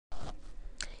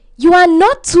You are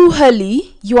not too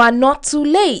early, you are not too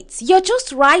late. You're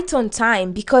just right on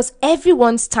time because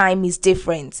everyone's time is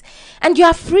different. And you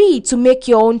are free to make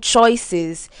your own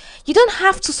choices. You don't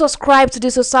have to subscribe to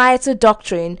the societal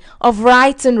doctrine of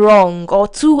right and wrong or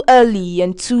too early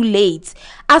and too late.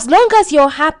 As long as you're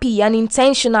happy and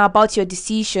intentional about your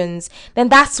decisions, then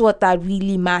that's what that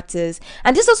really matters.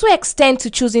 And this also extends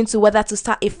to choosing to whether to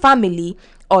start a family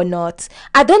or not.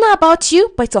 I don't know about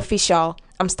you, but it's official.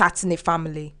 I'm starting a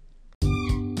family.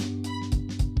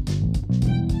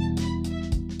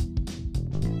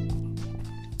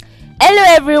 Hello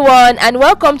everyone and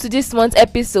welcome to this month's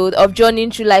episode of Journey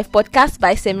Through Life podcast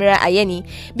by Semira Ayeni.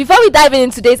 Before we dive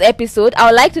in today's episode, I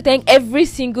would like to thank every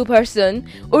single person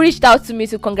who reached out to me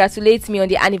to congratulate me on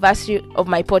the anniversary of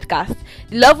my podcast.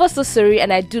 The love was so surreal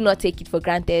and I do not take it for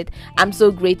granted. I'm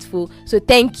so grateful. So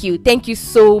thank you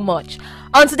so much.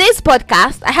 On today's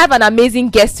podcast, I have an amazing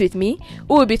guest with me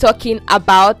who will be talking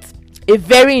about a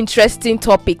very interesting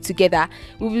topic together.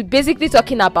 We'll be basically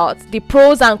talking about the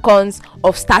pros and cons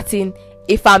of starting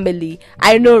a family.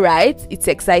 I know, right? It's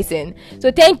exciting.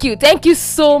 So thank you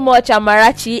so much,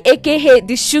 Amarachi, aka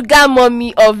the sugar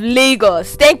mommy of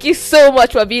Lagos. Thank you so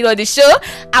much for being on the show.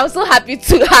 I'm so happy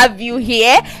to have you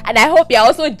here, and I hope you're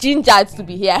also gingered to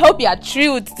be here. I hope you're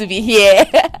thrilled to be here.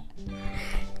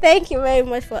 Thank you very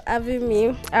much for having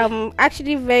me. I'm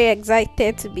actually very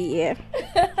excited to be here.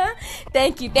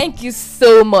 Thank you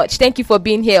so much. Thank you for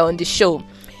being here on the show.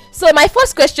 So my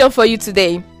first question for you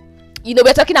today,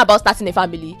 we're talking about starting a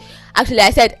family. Actually, I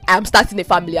said I'm starting a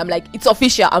family. I'm like, it's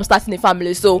official, I'm starting a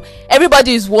family. So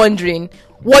everybody is wondering,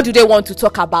 what do they want to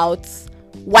talk about?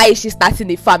 Why is she starting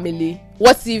a family?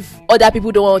 What if other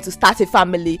people don't want to start a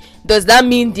family? Does that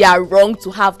mean they are wrong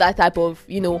to have that type of,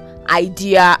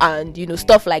 idea and,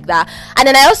 stuff like that? And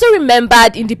then I also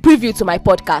remembered in the preview to my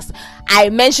podcast, I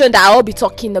mentioned that I'll be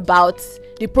talking about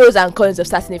the pros and cons of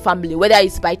starting a family, whether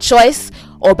it's by choice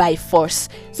or by force.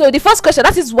 So the first question,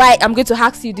 that is why I'm going to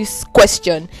ask you this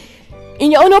question.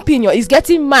 In your own opinion, is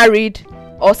getting married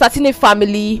or starting a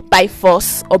family by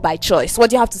force or by choice? What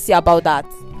do you have to say about that?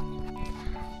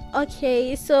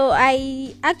 Okay, so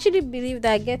I actually believe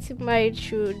that getting married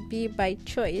should be by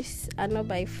choice and not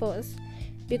by force,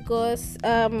 because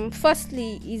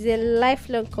firstly, is a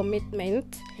lifelong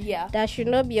commitment that should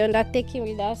not be undertaken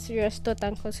without serious thought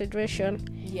and consideration.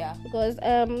 Because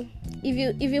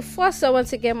if you force someone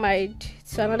to get married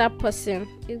to another person,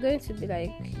 it's going to be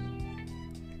like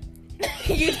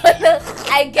you don't know.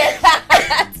 I get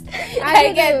that.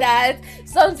 I get that.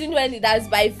 Something when that's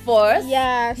by force.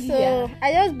 I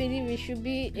just believe it should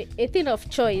be a thing of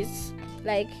choice.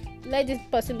 Like, let this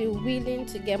person be willing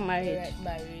to get married.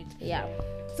 Yeah.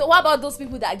 So what about those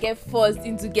people that get forced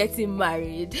into getting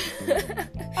married?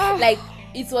 Like,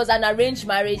 it was an arranged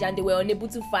marriage and they were unable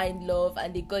to find love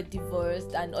and they got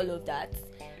divorced and all of that.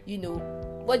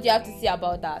 What do you have to say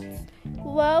about that?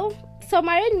 Well, some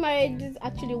arranged marriages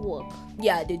actually work.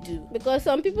 Yeah, they do. Because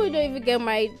some people don't even get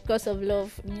married because of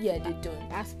love. Yeah, they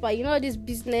don't. As per, these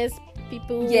business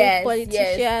people, yes,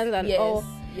 politicians and all.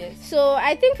 Yes. So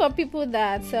I think for people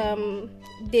that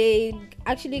they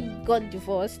actually got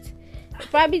divorced,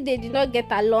 probably they did not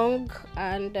get along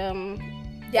and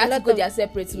they had to go their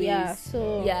separate ways.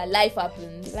 Life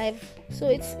happens. So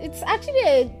it's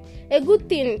actually a good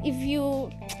thing if you,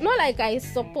 not like I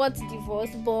support divorce,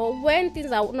 but when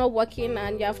things are not working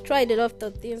and you have tried a lot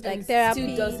of things like therapy,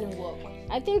 still doesn't work,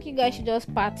 I think you guys should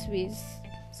just part ways.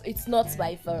 So it's not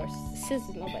by force. Since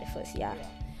it's not by force, yeah.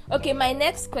 Okay, my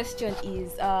next question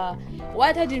is,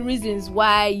 what are the reasons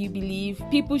why you believe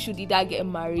people should either get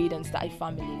married and start a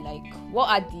family? Like, what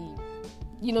are the,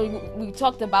 we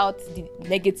talked about the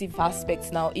negative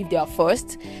aspects now if they are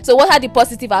forced. So what are the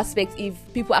positive aspects if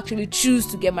people actually choose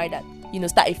to get married and,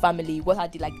 start a family? What are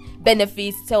the,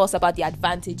 benefits? Tell us about the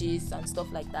advantages and stuff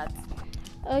like that.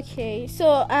 Okay,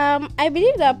 so I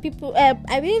believe that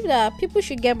people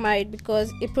should get married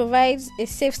because it provides a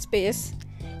safe space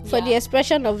for the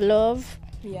expression of love.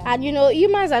 And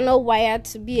humans are not wired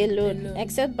to be alone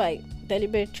except by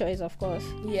deliberate choice, of course.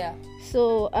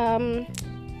 So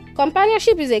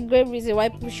companionship is a great reason why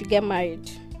people should get married.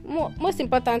 Most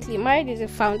importantly, marriage is a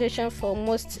foundation for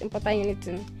most important unit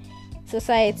in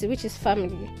society, which is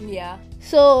family.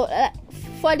 So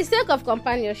for the sake of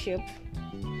companionship,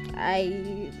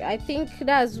 I think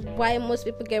that's why most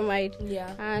people get married.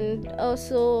 And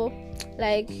also,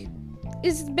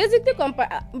 it's basically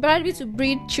probably to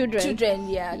breed children.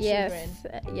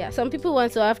 Yes. Some people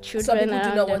want to have children. Some people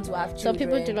do not want to have children. Some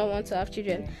people do not want to have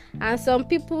children. And some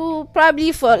people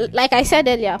probably for, like I said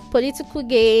earlier, political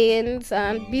gains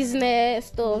and business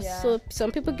stuff. So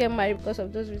some people get married because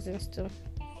of those reasons too.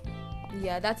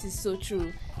 Yeah, that is so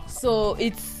true. So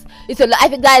it's a lot. I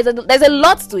think there's a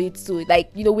lot to it too.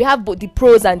 Like, we have both the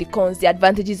pros and the cons, the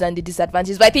advantages and the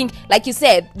disadvantages. But I think, like you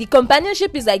said, the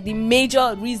companionship is like the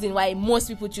major reason why most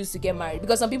people choose to get married,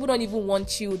 because some people don't even want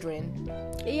children.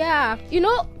 Yeah,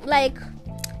 like,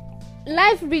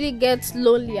 life really gets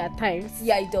lonely at times.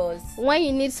 Yeah, it does. When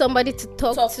you need somebody to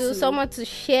talk to, someone to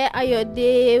share how your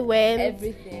day went,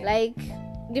 everything. Like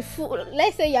the food.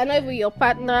 Let's say you're not even your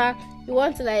partner. You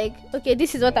want to, like, okay,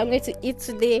 this is what I'm going to eat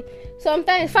today.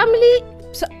 Sometimes family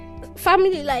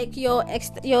like your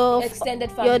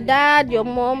extended family, your dad, your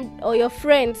mom, or your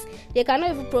friends, they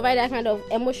cannot even provide that kind of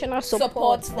emotional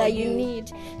support that you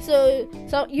need. So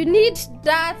you need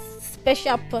that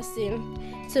special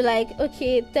person to, like,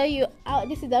 okay, tell you, oh,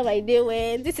 this is how my day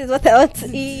went, this is what I want to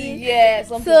eat. Yeah,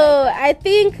 so like that. I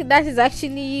think that is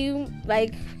actually,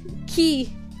 like,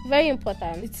 key, very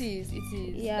important. It is.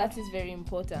 Yeah, that is very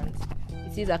important.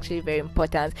 It is actually very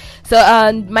important. So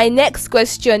my next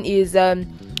question is,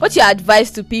 what's your advice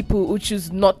to people who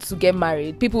choose not to get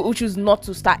married, people who choose not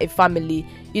to start a family?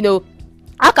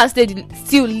 How can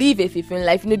still live a fulfilling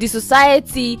life? The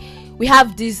society, we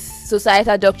have this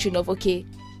societal doctrine of, okay,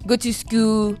 go to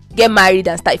school, get married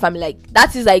and start a family. Like,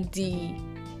 that is like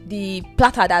the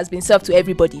platter that has been served to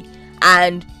everybody,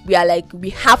 and we are like, we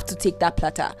have to take that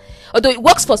platter. Although it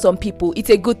works for some people, it's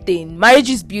a good thing. Marriage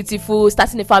is beautiful,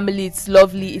 starting a family, it's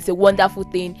lovely, it's a wonderful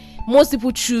thing. Most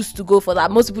people choose to go for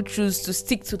that. Most people choose to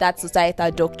stick to that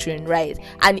societal doctrine, right?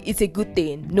 And it's a good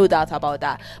thing, no doubt about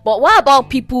that. But what about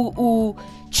people who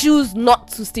choose not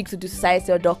to stick to the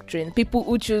societal doctrine? People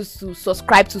who choose to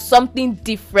subscribe to something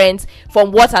different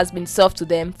from what has been served to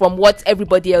them, from what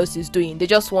everybody else is doing. They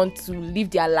just want to live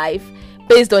their life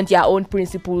based on their own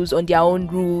principles, on their own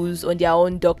rules, on their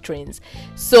own doctrines.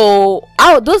 So,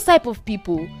 those type of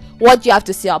people, what do you have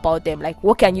to say about them? Like,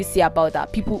 what can you say about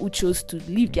that? People who chose to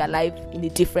live their life in a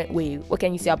different way. What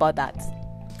can you say about that?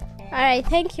 All right,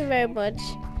 thank you very much.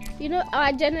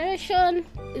 Our generation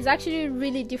is actually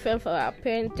really different from our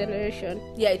parents' generation.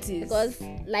 Yeah, it is. Because,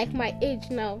 like, my age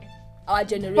now, our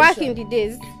generation, back in the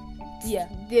days, yeah,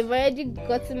 they've already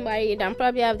gotten married and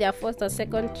probably have their first or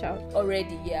second child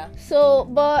already. Yeah. So,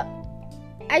 but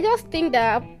I just think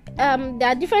that there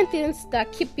are different things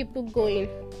that keep people going.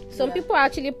 Some people are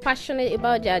actually passionate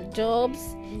about their jobs,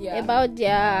 about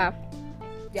their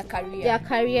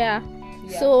career.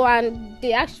 Yeah. So, and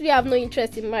they actually have no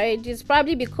interest in marriage. It's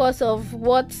probably because of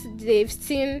what they've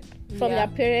seen from their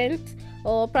parents,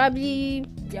 or probably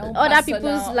other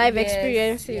people's life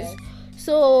experiences. Yes.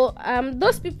 So,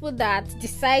 those people that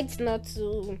decide not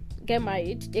to get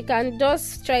married, they can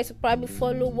just try to probably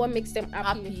follow what makes them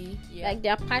happy. Like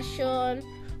their passion.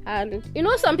 And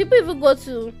some people even go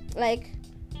to, like,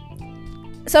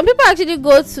 some people actually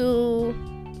go to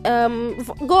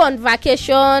go on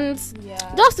vacations,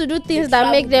 just to do things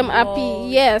that make them happy.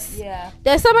 Yes.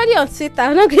 There's somebody on Twitter,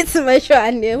 I'm not going to mention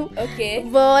her name, okay,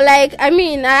 but, like, I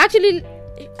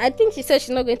think she said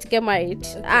she's not going to get married,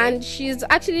 and she's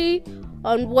actually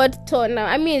on what tour now.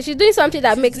 I mean, she's doing something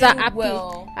that makes her happy,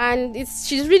 and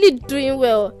she's really doing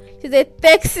well. She's a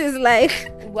Texas,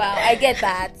 like, wow, I get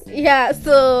that. Yeah,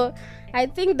 so I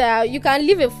think that you can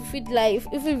live a fulfilled life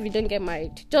even if you don't get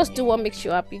married. Just do what makes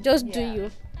you happy. Just do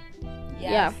you.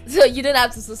 Yeah. So you don't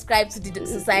have to subscribe to the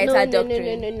societal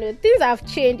doctrine. No. Things have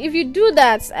changed. If you do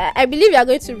that, I believe you are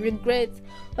going to regret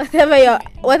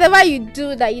whatever you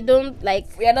do that you don't like.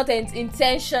 We are not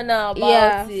intentional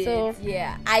about it. So,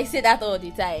 I say that all the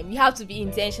time. You have to be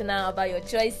intentional about your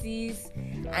choices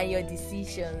and your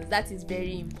decisions. That is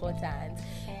very important.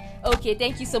 Okay,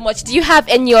 thank you so much. Do you have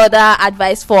any other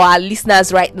advice for our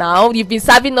listeners right now? You've been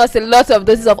serving us a lot of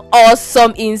doses of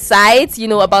awesome insights,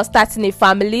 about starting a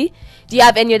family. Do you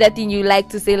have any other thing you like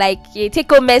to say, like a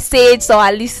take-home message to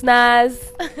our listeners?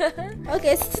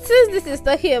 Okay, since this is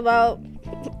talking about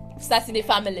starting a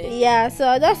family, so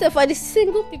I'll just say, for the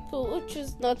single people who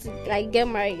choose not to, like, get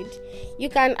married, you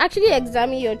can actually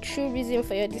examine your true reason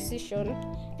for your decision.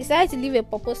 Decide to live a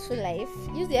purposeful life.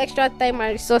 Use the extra time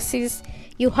and resources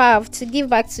you have to give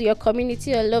back to your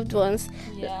community or loved ones.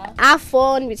 Have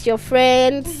fun with your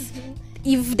friends.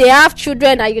 If they have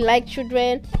children and you like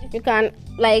children, you can,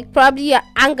 like, probably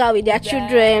hang out with their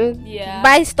children,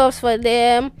 buy stuff for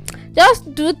them.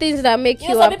 Just do things that make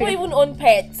you happy. Some people even own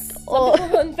pets. Some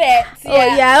people own pets.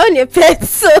 I own a pet,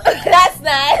 so that's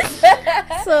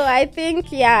nice. So I think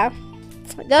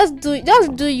just do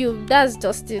you. That's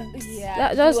just it.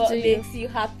 Just do what makes you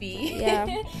happy.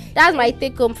 That's my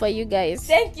take home for you guys.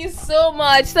 Thank you so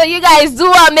much. So you guys do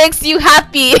what makes you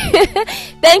happy.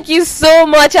 Thank you so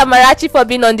much, Amarachi, for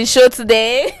being on the show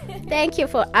today. Thank you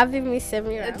for having me,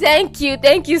 Samira.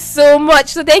 Thank you so much.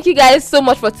 So thank you guys so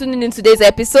much for tuning in today's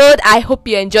episode. I hope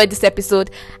you enjoyed this episode,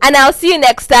 and I'll see you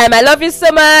next time. I love you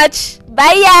so much.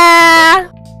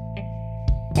 Bye.